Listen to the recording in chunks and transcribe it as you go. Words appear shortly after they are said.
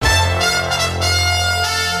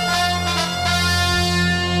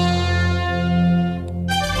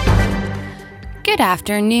Good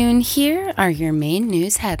afternoon. Here are your main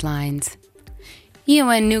news headlines.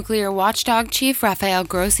 UN nuclear watchdog chief Rafael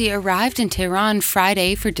Grossi arrived in Tehran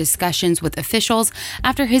Friday for discussions with officials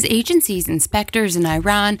after his agency's inspectors in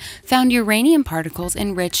Iran found uranium particles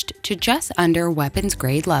enriched to just under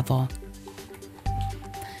weapons-grade level.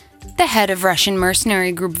 The head of Russian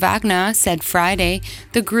mercenary group Wagner said Friday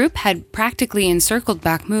the group had practically encircled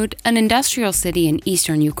Bakhmut, an industrial city in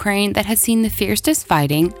eastern Ukraine that had seen the fiercest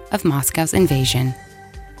fighting of Moscow's invasion.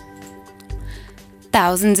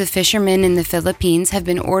 Thousands of fishermen in the Philippines have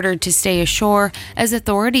been ordered to stay ashore as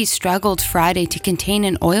authorities struggled Friday to contain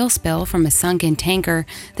an oil spill from a sunken tanker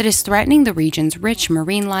that is threatening the region's rich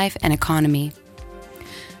marine life and economy.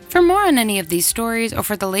 For more on any of these stories or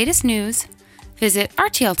for the latest news, visit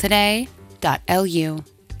rtltoday.lu.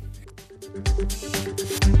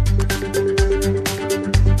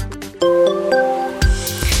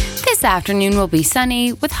 This afternoon will be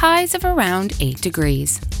sunny with highs of around 8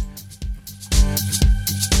 degrees.